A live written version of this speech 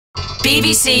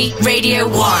BBC Radio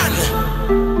 1.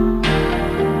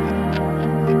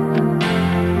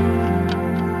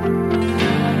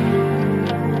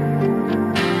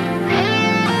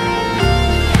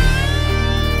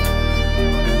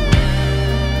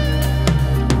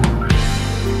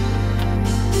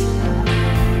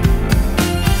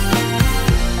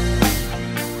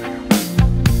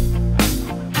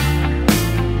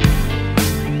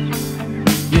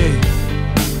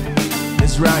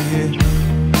 Right here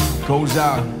goes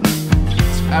out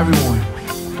to everyone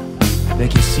that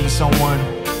can see someone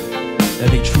that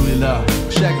they truly love.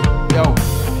 Check it, yo.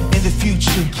 In the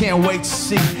future, can't wait to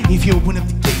see if you open up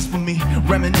the gates for me.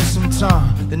 Reminisce some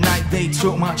time, the night they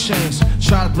took my chance.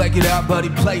 Trying to black it out, but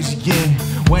it plays again.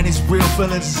 When it's real,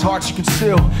 feelings it's hard to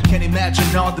conceal. Can't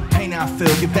imagine all the pain I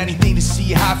feel. Give anything to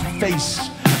see half your face.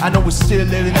 I know we're still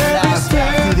living alive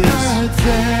after this.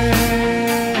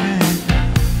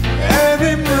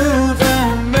 Every move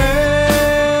I make,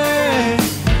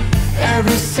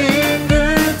 every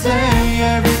single day,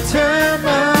 every time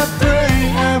I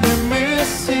pray, I've been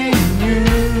missing you.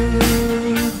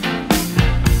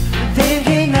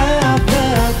 Thinking of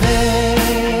the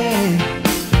day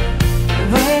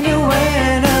when you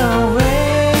went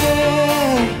away.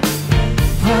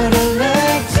 What a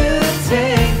life to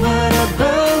take, what a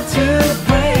boat to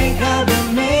break, I've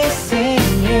been missing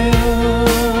you.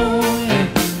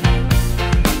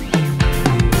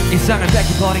 일상을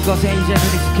뺏겨버린 것에 이제는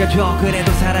익숙해져.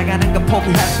 그래도 살아가는 건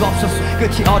포기할 수 없었어.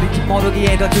 끝이 어딘지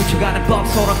모르기에 더 죽어가는 법.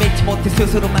 서로 믿지 못해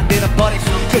스스로 만들어버린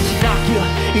끝이 나기야.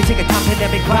 인생의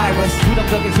탐패데믹 바이러스.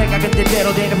 부정적인 생각은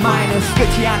제대로 되는 마이너스.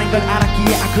 끝이 아닌 걸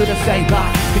알았기에 I couldn't say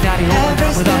bye. 그날이 오면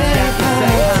아무도 없이 I can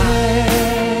say hi.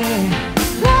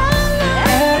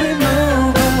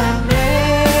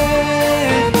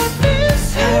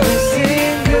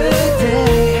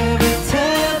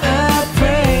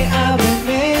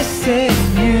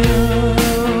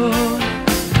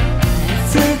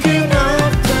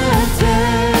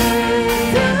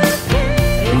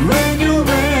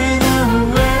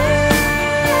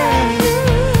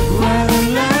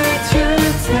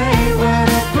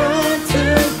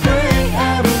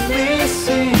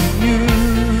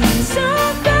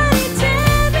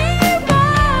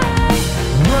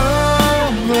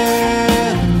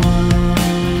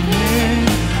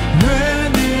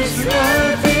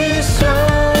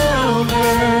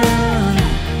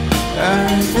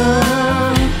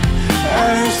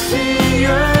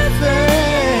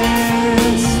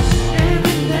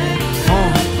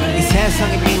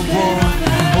 세상이 미워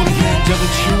우리 흔적은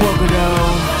추억으로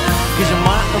그저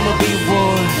마음을 비워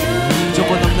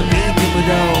조건 없는 믿음으로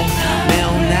매일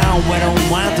나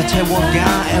외로움만 더 채워가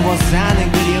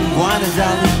애워사는 그리움과는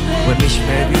달리 We miss you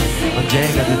baby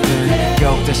언제가 됐든 꼭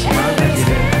다시 만나기를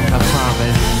I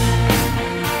promise.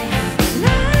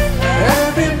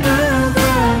 Every move I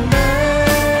make,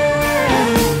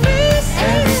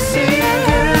 every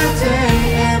single day,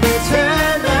 every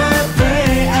time I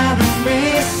pray, I've been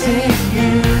missing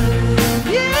you.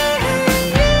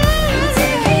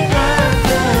 Thinking of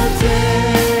the day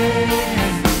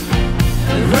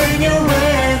when you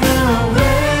went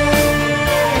away.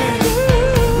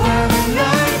 What a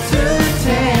life to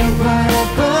take, what a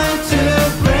bond to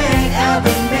break, I've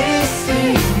been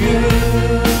missing you.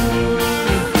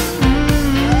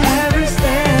 Every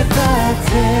step I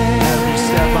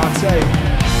take,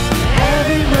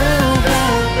 every move I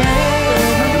make,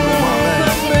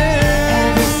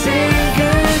 every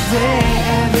single day,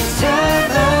 every time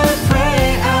I pray,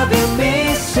 I've been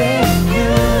missing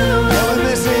you. Never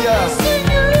missing ya.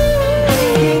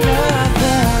 Thinking of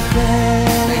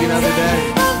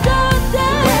the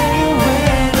day when you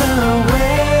went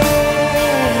away.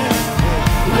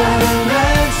 What a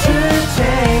life to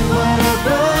take, what a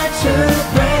bond to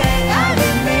break, I've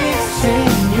been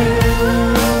missing you.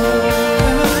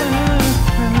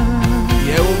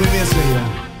 Yeah, we'll be missing ya.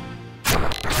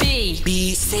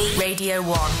 BBC Radio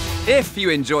 1. If you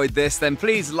enjoyed this, then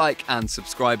please like and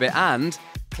subscribe it and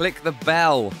click the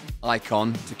bell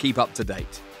icon to keep up to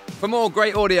date. For more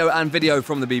great audio and video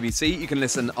from the BBC, you can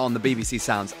listen on the BBC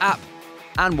Sounds app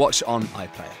and watch on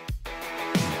iPlayer.